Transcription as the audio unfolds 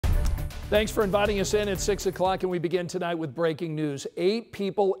Thanks for inviting us in at 6 o'clock, and we begin tonight with breaking news. 8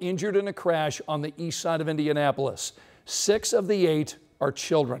 people injured in a crash on the east side of Indianapolis. 6 of the 8 are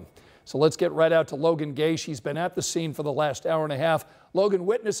children. So let's get right out to Logan Gay. She's been at the scene for the last hour and a half. Logan,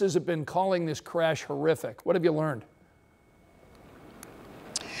 witnesses have been calling this crash horrific. What have you learned?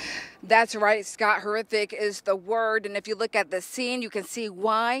 That's right, Scott. Horrific is the word. And if you look at the scene, you can see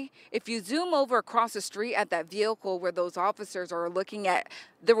why. If you zoom over across the street at that vehicle where those officers are looking at,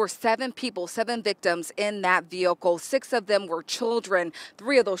 there were 7 people, 7 victims in that vehicle. 6 of them were children.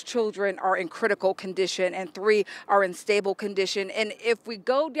 3 of those children are in critical condition and 3 are in stable condition. And if we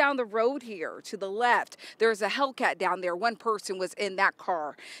go down the road here to the left, there's a Hellcat down there. 1 person was in that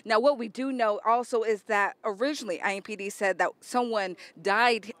car. Now, what we do know also is that originally IMPD said that someone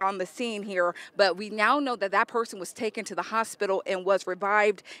died on the scene here, but we now know that that person was taken to the hospital and was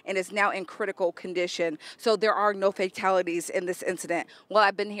revived and is now in critical condition. So there are no fatalities in this incident. While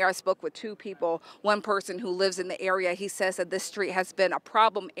I've been here, I spoke with 2 people. 1 person who lives in the area, he says that this street has been a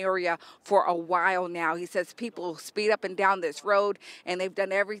problem area for a while now. He says people speed up and down this road and they've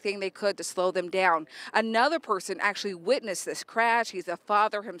done everything they could to slow them down. Another person actually witnessed this crash. He's a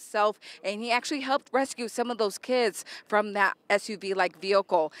father himself, and he actually helped rescue some of those kids from that SUV-like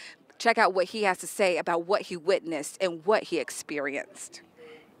vehicle. Check out what he has to say about what he witnessed and what he experienced.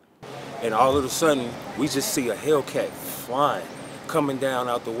 And all of a sudden, we just see a Hellcat flying, coming down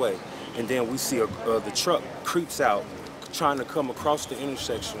out the way. And then we see the truck creeps out, trying to come across the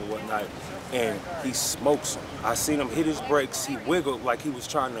intersection and whatnot, and he smokes him. I seen him hit his brakes. He wiggled like he was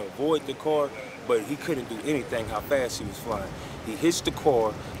trying to avoid the car, but he couldn't do anything how fast he was flying. He hits the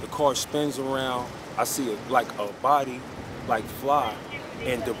car spins around. I see like a body like fly,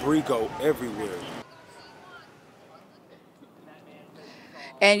 and debris go everywhere.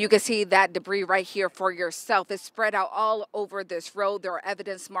 And you can see that debris right here for yourself. It's spread out all over this road. There are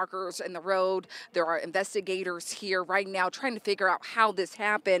evidence markers in the road. There are investigators here right now trying to figure out how this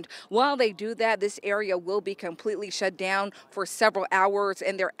happened. While they do that, this area will be completely shut down for several hours,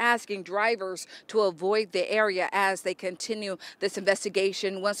 and they're asking drivers to avoid the area as they continue this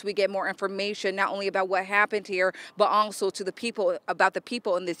investigation. Once we get more information, not only about what happened here, but also to the people, about the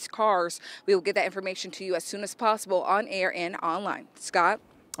people in these cars, we will get that information to you as soon as possible on air and online. Scott?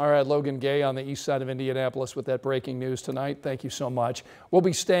 All right, Logan Gay on the east side of Indianapolis with that breaking news tonight. Thank you so much. We'll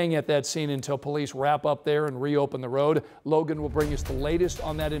be staying at that scene until police wrap up there and reopen the road. Logan will bring us the latest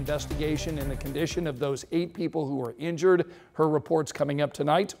on that investigation and the condition of those 8 people who were injured. Her report's coming up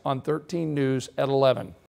tonight on 13 News at 11.